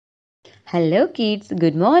Hello kids,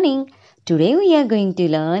 good morning. Today we are going to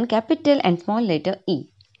learn capital and small letter E.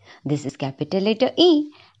 This is capital letter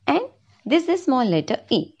E and this is small letter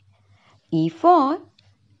E. E for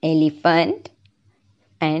elephant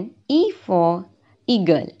and E for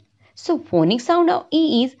eagle. So phonic sound of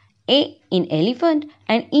E is A in elephant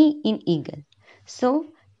and E in eagle. So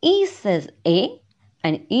E says A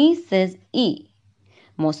and E says E.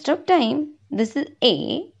 Most of time this is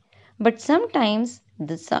A, but sometimes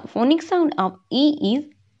the phonic sound of E is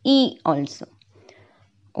E also.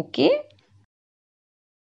 Okay.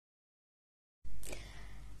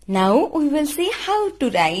 Now we will see how to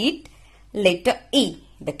write letter E,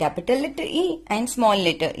 the capital letter E and small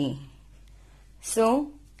letter E.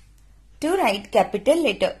 So to write capital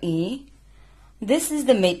letter E, this is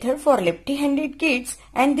the method for left-handed kids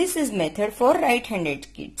and this is method for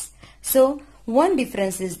right-handed kids. So one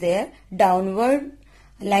difference is there, downward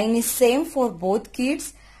line is same for both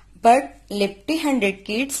kids, but left-handed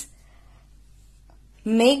kids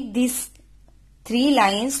make these three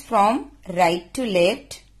lines from right to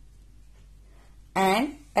left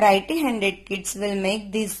and right-handed kids will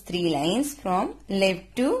make these three lines from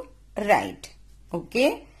left to right.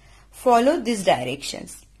 Okay, follow these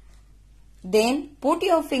directions. Then put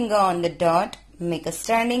your finger on the dot, make a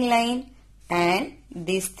standing line and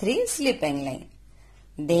these three slipping line.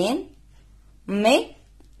 Then make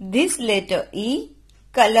this letter E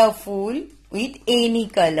colorful with any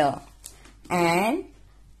color and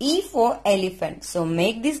E for elephant. So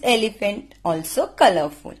make this elephant also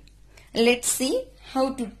colorful. Let's see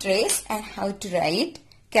how to trace and how to write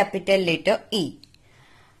capital letter E.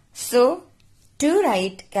 So to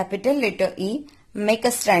write capital letter E, make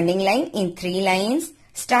a standing line in three lines.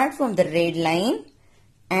 Start from the red line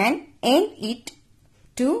and end it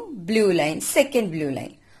to blue line, second blue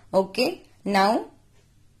line. Okay, now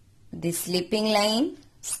the slipping line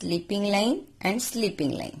and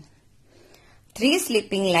slipping line. Three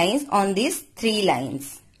slipping lines on these three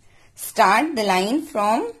lines. Start the line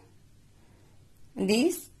from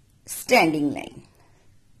this standing line.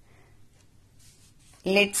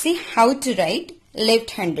 Let's see how to write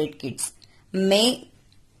left-handed kids. Make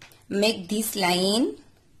this line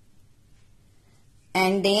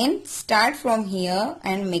and then start from here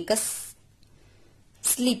and make a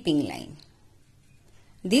slipping line.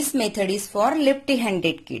 This method is for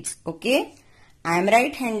left-handed kids. Okay, I am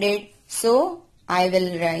right-handed, so I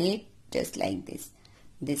will write just like this.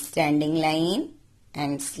 This standing line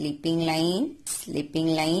and slipping line, slipping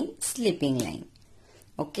line, slipping line.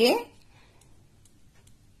 Okay.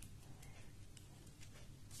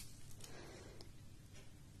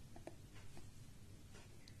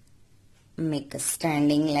 Make a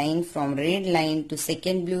standing line from red line to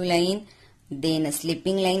second blue line, then a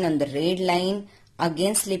slipping line on the red line,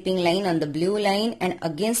 again slipping line on the blue line and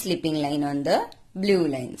again slipping line on the blue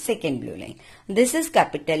line, second blue line. This is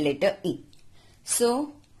capital letter E.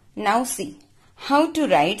 So now see how to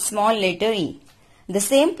write small letter E. The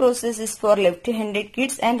same process is for left-handed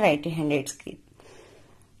kids and right-handed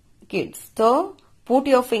kids. So put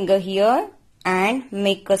your finger here and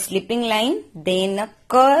make a slipping line, then a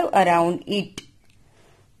curve around it.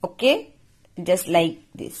 Okay, just like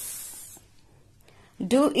this.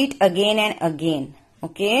 Do it again and again.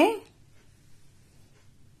 Okay.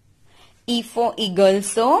 E for eagle,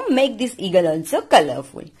 so make this eagle also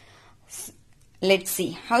colorful. Let's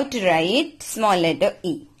see how to write small letter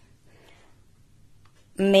E.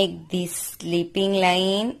 Make this slipping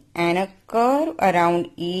line and a curve around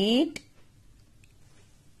it.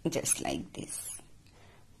 Just like this.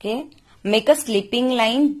 Okay. Make a slipping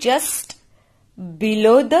line just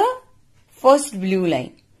below the first blue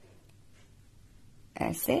line.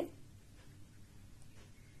 As it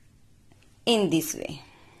in this way.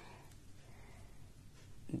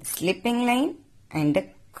 The slipping line and a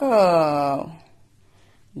curve.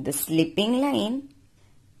 The slipping line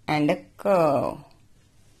and a curve.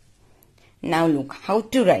 Now look how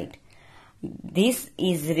to write. This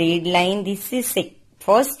is red line, this is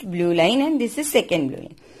first blue line and this is second blue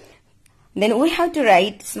line. Then we have to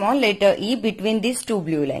write small letter E between these two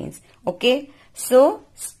blue lines. Okay. So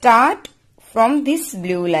start from this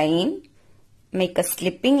blue line, make a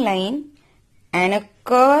slipping line and a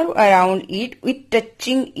curve around it with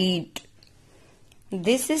touching it.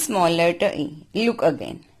 This is small letter E. Look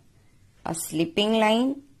again. A slipping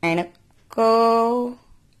line and a curve.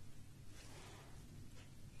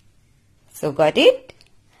 So got it?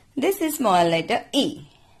 This is small letter E.